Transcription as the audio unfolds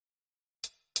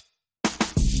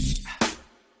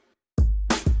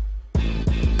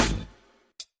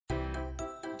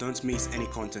Don't miss any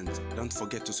content. Don't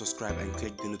forget to subscribe and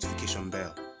click the notification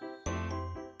bell.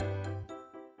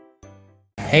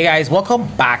 Hey guys, welcome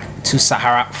back to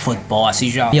Sahara Football. As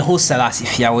usual, your host Selassie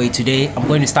Fiawe. Today I'm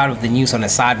going to start with the news on a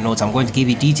sad note. I'm going to give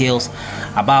you details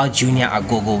about Junior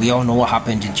Agogo. We all know what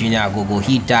happened to Junior Agogo.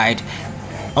 He died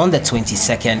on the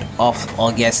 22nd of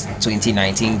August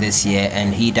 2019 this year,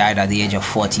 and he died at the age of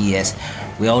 40 years.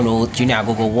 We all know Junior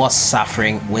Agogo was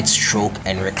suffering with stroke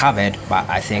and recovered, but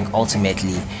I think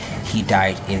ultimately he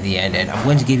died in the end. And I'm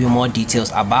going to give you more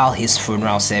details about his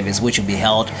funeral service, which will be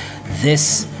held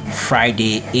this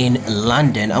Friday in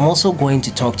London. I'm also going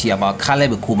to talk to you about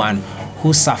Ekuban,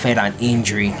 who suffered an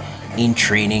injury in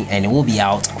training and will be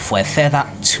out for a further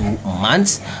 2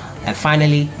 months. And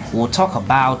finally, we'll talk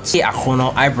about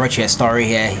AKONNOR. I brought you a story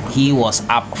here. He was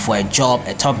up for a job,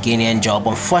 a top Guinean job.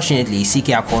 Unfortunately,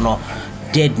 AKONNOR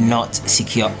did not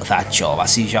secure that job.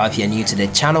 As usual, if you're new to the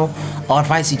channel, I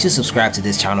advise you to subscribe to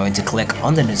this channel and to click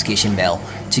on the notification bell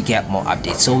to get more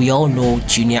updates. So we all know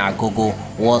Junior Agogo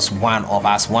was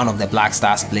one of the Black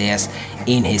Stars players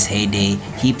in his heyday.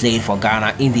 He played for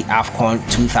Ghana in the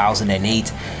AFCON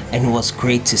 2008, and it was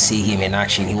great to see him in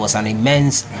action. He was an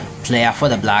immense player for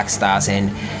the Black Stars,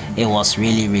 and it was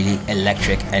really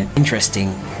electric and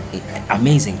interesting,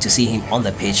 amazing to see him on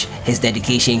the pitch. His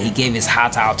dedication, he gave his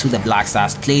heart out to the Black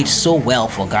Stars, played so well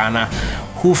for Ghana,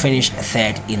 who finished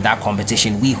third in that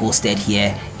competition we hosted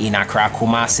here in Accra,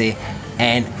 Kumasi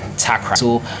and Takra.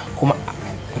 So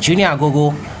Junior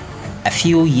Agogo a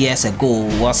few years ago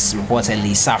was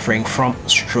reportedly suffering from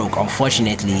stroke.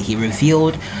 Unfortunately, he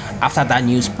revealed after that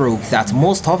news broke that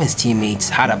most of his teammates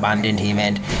had abandoned him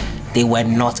and they were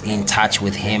not in touch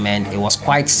with him, and it was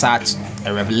quite a sad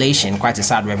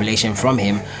revelation from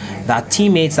him that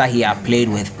teammates that he had played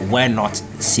with were not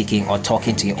seeking or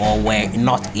talking to him or were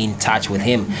not in touch with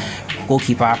him.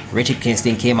 Goalkeeper Richard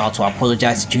Kingston came out to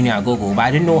apologize to Junior Agogo, but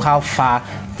I didn't know how far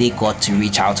they got to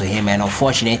reach out to him, and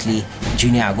unfortunately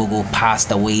Junior Agogo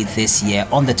passed away this year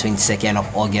on the 22nd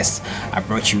of August. I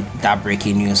brought you that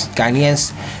breaking news.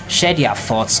 Ghanaians shared their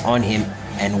thoughts on him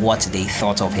and what they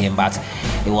thought of him, but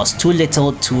it was too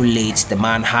little too late. The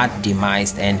man had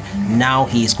demised, and now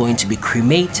he is going to be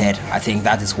cremated. I think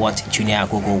that is what Junior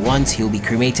Agogo wants. He'll be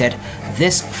cremated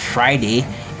this Friday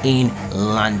in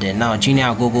London. Now, Junior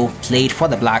Agogo played for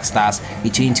the Black Stars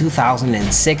between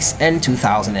 2006 and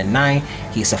 2009.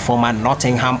 He's a former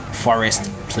Nottingham Forest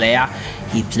player.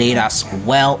 He played as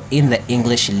well in the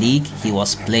English League. He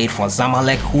was played for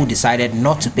Zamalek, who decided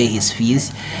not to pay his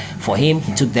fees for him.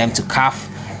 He took them to CAF,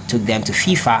 took them to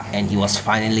FIFA, and he was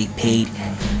finally paid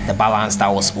the balance that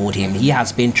was owed him. He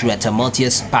has been through a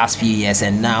tumultuous past few years,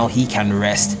 and now he can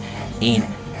rest in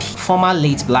peace. Former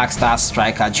late Black Stars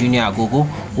striker Junior Agogo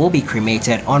will be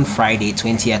cremated on Friday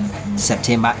 20th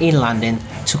September in London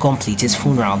to complete his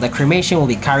funeral. The cremation will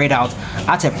be carried out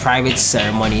at a private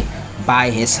ceremony by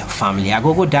his family.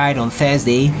 Agogo died on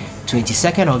Thursday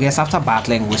 22nd August after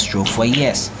battling with stroke for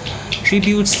years.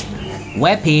 Tributes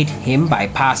were paid him by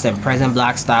past and present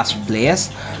Black Stars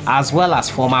players as well as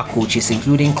former coaches,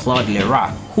 including Claude Leroy,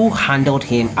 who handled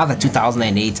him at the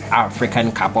 2008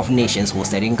 African Cup of Nations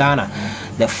hosted in Ghana.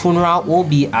 The funeral will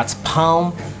be at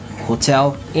Palm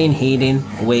Hotel in Hayden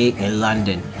Way in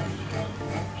London.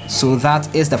 So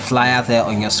that is the flyer there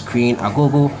on your screen.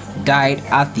 Agogo died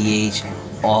at the age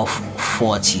of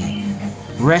 40.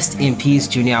 Rest in peace,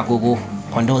 Junior Agogo.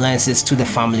 Condolences to the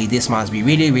family. This must be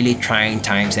really trying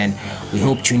times, and we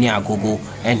hope Junior Agogo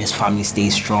and his family stay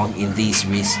strong in these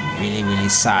really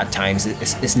sad times.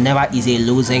 It's never easy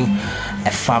losing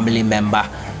a family member,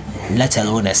 let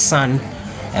alone a son.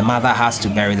 A mother has to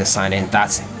bury the son, and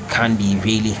that can be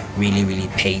really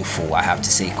painful, I have to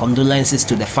say. Condolences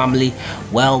to the family,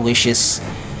 well wishes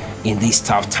in these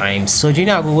tough times. So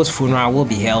Junior Agogo's funeral will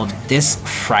be held this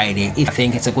Friday. I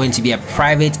think it's going to be a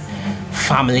private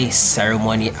family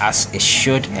ceremony, as it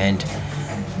should, and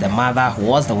the mother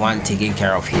was the one taking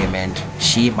care of him, and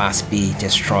she must be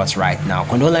distraught right now.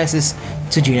 Condolences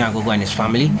to Junior Agogo and his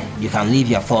family. You can leave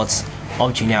your thoughts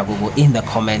of Junior Agogo in the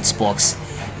comments box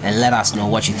and let us know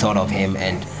what you thought of him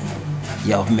and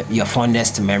your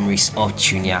fondest memories of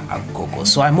Junior Agogo.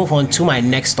 So I move on to my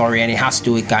next story, and it has to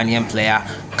do with Ghanaian player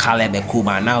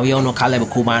Ekuban. Now we all know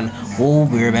Ekuban, who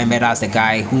we remembered as the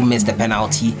guy who missed the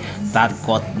penalty that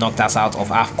got knocked us out of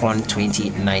AFCON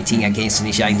 2019 against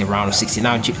Tunisia in the round of 16.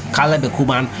 Now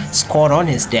Ekuban scored on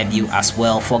his debut as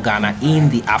well for Ghana in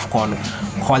the AFCON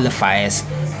qualifiers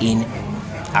in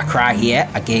Accra here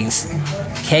against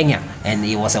Kenya, and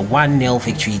it was a 1-0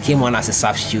 victory. He came on as a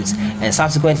substitute and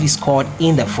subsequently scored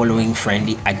in the following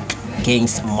friendly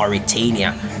against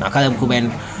Mauritania. Now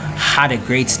Ekuban had a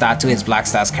great start to his Black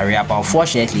Stars career, but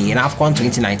unfortunately in AFCON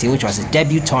 2019, which was his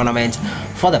debut tournament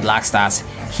for the Black Stars,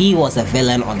 he was the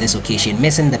villain on this occasion,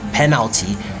 missing the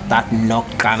penalty that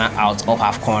knocked Ghana out of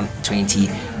AFCON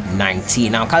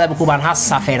 2019. Now, Caleb Ekuban has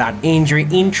suffered an injury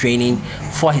in training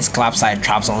for his club side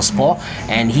Trabzonspor,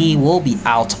 and he will be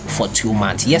out for 2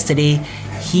 months. Yesterday,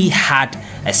 he had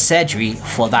a surgery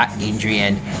for that injury,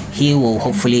 and he will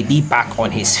hopefully be back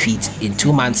on his feet in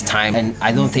 2 months' time, and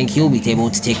I don't think he'll be able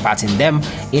to take part in them.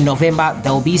 In November,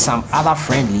 there will be some other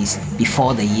friendlies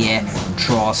before the year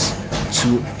draws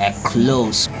to a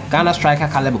close. Ghana striker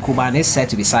Caleb Ekuban is set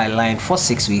to be sidelined for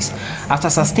 6 weeks after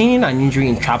sustaining an injury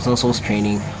in Trabzonspor's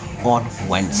training on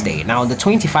Wednesday. Now, the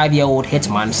 25-year-old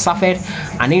hitman suffered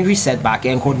an injury setback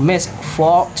and could miss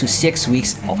 4 to 6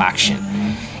 weeks of action.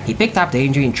 He picked up the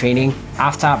injury in training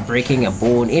after breaking a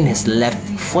bone in his left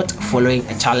foot following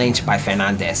a challenge by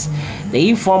Fernandez. The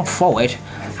informed forward,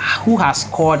 who has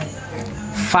scored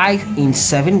 5 in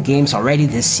 7 games already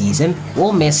this season,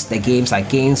 will miss the games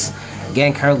against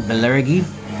Genker Bellergi,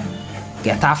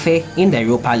 Getafe in the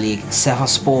Europa League,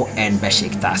 Sivasspor and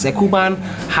Besiktas. Ekuban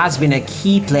has been a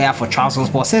key player for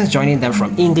Trabzonspor since joining them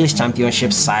from English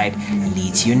Championship side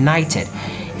Leeds United.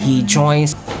 He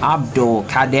joins Abdul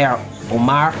Kader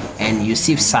Omar and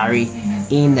Yusuf Sari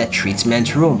in the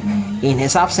treatment room. In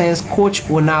his absence, coach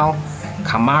Unal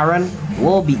Kamaran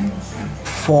will be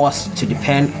forced to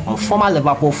depend on former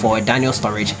Liverpool forward Daniel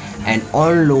Sturridge and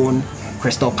on loan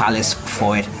Crystal Palace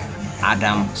forward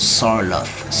Adam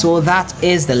Sorloth. So that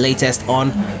is the latest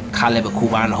on Caleb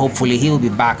Ekuban. Hopefully he will be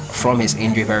back from his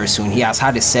injury very soon. He has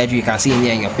had his surgery. You can see him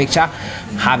here in your picture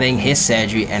having his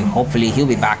surgery, and hopefully he'll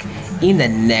be back in the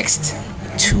next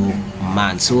 2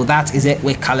 months. So that is it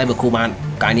with Caleb Ekuban,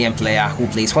 Ghanaian player who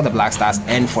plays for the Black Stars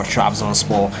and for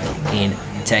Trabzonspor in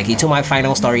Turkey. To my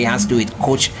final story has to do with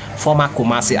former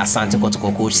Kumasi Asante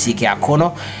Kotoko coach CK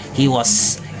AKONNOR. He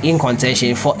was in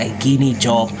contention for a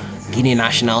Guinea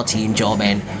national team job,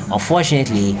 and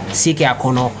unfortunately CK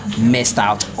AKONNOR missed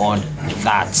out on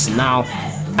that. Now,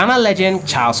 Ghana legend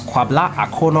Charles Kwabla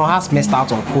AKONNOR has missed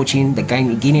out on coaching the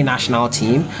Guinea national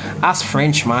team, as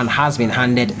Frenchman has been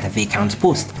handed the vacant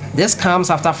post. This comes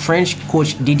after French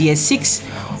coach Didier Six,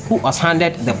 who was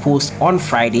handed the post on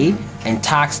Friday and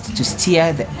tasked to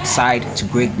steer the side to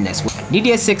greatness.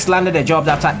 Didier Six landed the job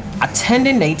after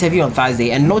attending the interview on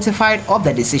Thursday and notified of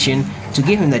the decision to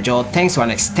give him the job thanks to an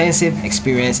extensive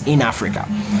experience in Africa.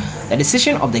 The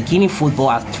decision of the Guinea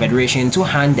Football Federation to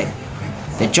hand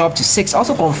the job to Six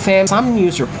also confirmed some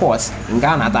news reports in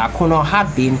Ghana that AKONNOR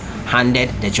had been handed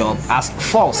the job as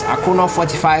false. AKONNOR,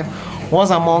 45,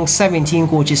 was among 17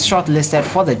 coaches shortlisted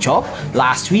for the job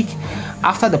last week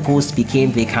after the post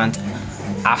became vacant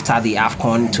after the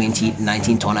AFCON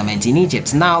 2019 tournament in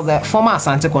Egypt. Now, the former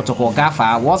Asante Kotoko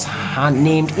Gaffer was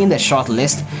named in the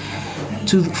shortlist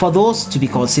for those to be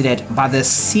considered, but the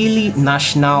Sili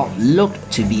national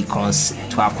looked to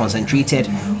have concentrated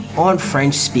on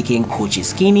French-speaking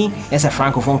coaches. Guinea is a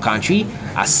francophone country.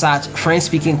 As such,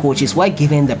 French-speaking coaches were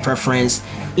given the preference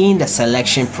in the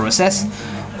selection process,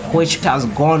 which has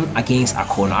gone against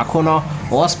AKONNOR.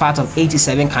 AKONNOR was part of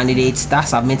 87 candidates that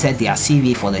submitted their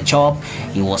CV for the job.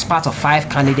 He was part of 5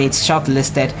 candidates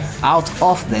shortlisted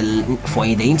for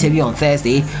the interview on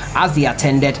Thursday as they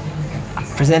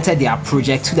presented their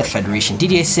project to the federation.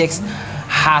 Didier Six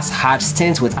has had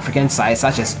stints with African sides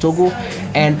such as Togo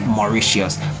and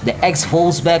Mauritius. The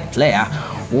ex-Wolfsburg player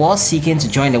was seeking to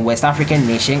join the West African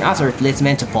nation as a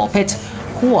replacement to Paul Pitt,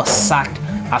 who was sacked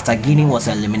after Guinea was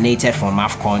eliminated from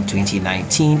AFCON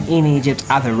 2019 in Egypt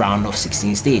at the round of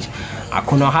 16 stage.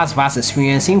 AKONNOR has vast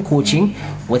experience in coaching,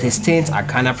 with his stints at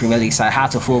Ghana Premier League side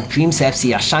Heartofok, Dreams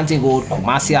FC, Ashanti Gold,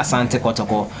 Kumasi Asante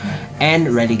Kotoko, and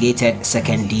relegated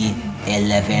 2nd D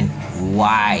 11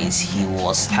 Wise. He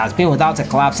has been without a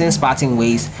club since parting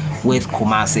ways with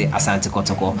Kumasi Asante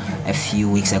Kotoko a few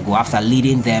weeks ago after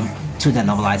leading them to the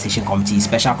Normalization Committee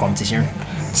Special Competition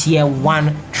Tier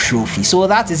 1 trophy. So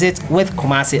that is it with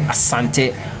Kumasi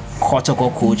Asante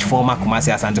Kotoko coach, former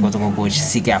Kumasi Asante Kotoko coach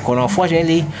CK AKONNOR.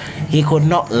 Unfortunately, he could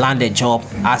not land a job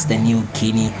as the new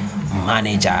Guinea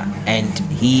manager, and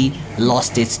he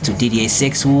lost it to Didier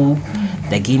Six, who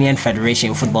the Guinean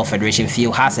Football Federation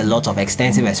feel has a lot of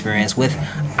extensive experience with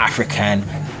African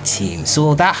teams.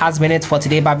 So that has been it for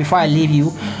today, but before I leave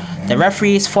you, the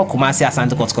referees for Kumasi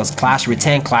Asante Kotoko's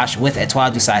return clash with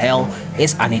Etoile du Sahel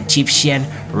is an Egyptian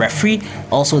referee.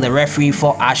 Also, the referee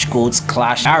for Agogo'S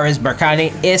clash, Aris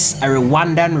Berkane, is a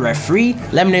Rwandan referee.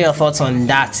 Let me know your thoughts on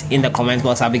that in the comment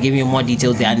box. I'll be giving you more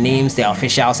details, their names, their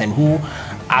officials, and who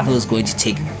are those going to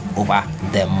take over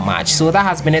the match. So that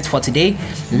has been it for today,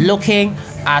 looking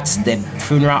at the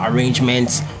funeral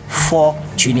arrangements for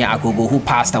Junior Agogo, who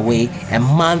passed away a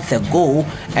month ago.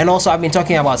 And also I've been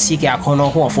talking about CK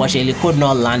AKONNOR, who unfortunately could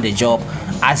not land the job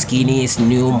as Guinea's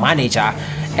new manager,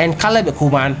 and Caleb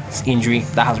Ekuban's injury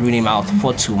that has ruled him out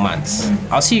for 2 months.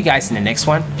 I'll see you guys in the next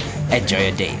one. Enjoy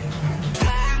your day.